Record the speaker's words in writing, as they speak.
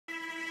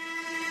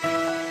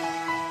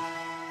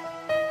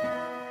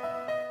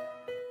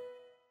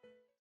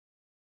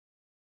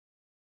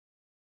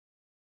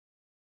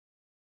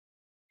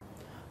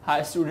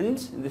Hi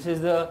students, this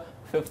is the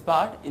fifth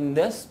part. In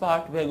this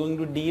part we are going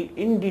to deal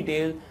in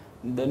detail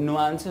the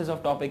nuances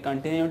of topic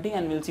continuity,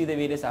 and we'll see the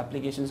various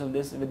applications of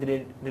this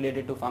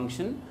related to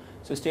function.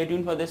 So stay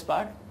tuned for this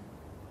part.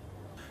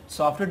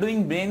 So after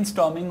doing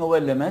brainstorming over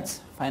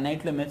limits,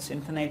 finite limits,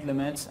 infinite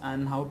limits,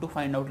 and how to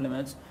find out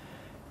limits,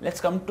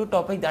 let's come to a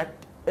topic that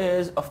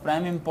is of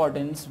prime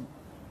importance.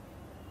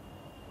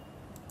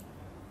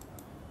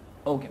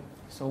 Okay,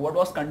 so what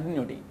was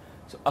continuity?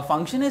 So a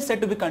function is said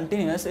to be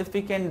continuous if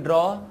we can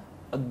draw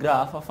a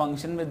graph, a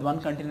function with one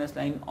continuous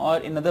line, or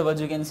in other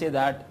words you can say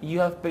that you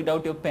have picked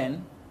out your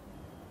pen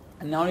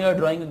and now you are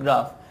drawing a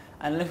graph,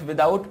 and if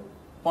without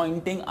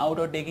pointing out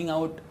or taking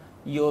out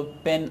your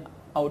pen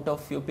out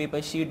of your paper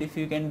sheet, if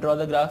you can draw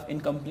the graph in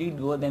complete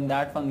go, then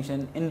that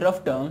function in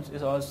rough terms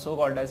is also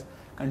called as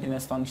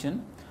continuous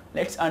function.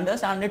 Let's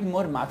understand it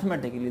more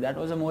mathematically. That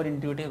was a more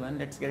intuitive one.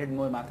 Let's get it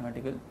more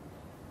mathematical.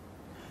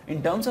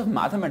 In terms of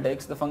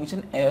mathematics, the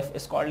function f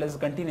is called as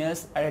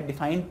continuous at a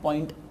defined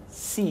point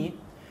C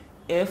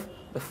if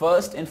the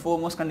first and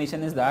foremost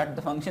condition is that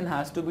the function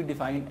has to be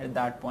defined at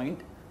that point,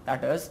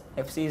 that is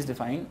fc is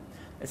defined.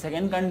 The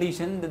second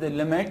condition, that the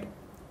limit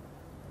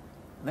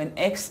when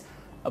x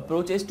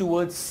approaches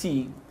towards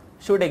C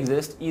should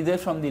exist either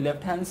from the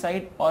left hand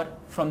side or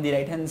from the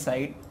right hand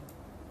side.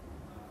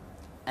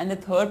 And the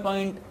third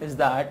point is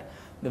that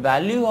the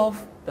value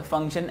of the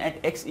function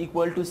at x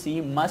equal to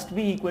C must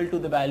be equal to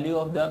the value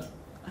of the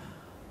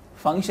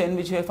function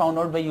which we have found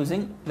out by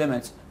using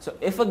limits. So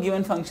if a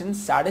given function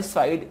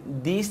satisfied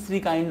these three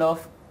kind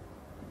of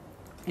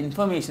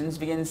informations,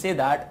 we can say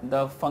that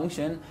the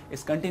function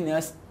is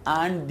continuous,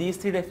 and these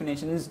three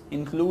definitions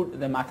include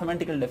the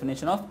mathematical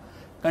definition of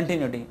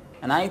continuity.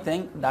 And I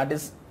think that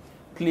is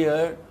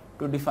clear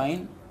to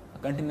define a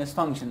continuous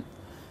function.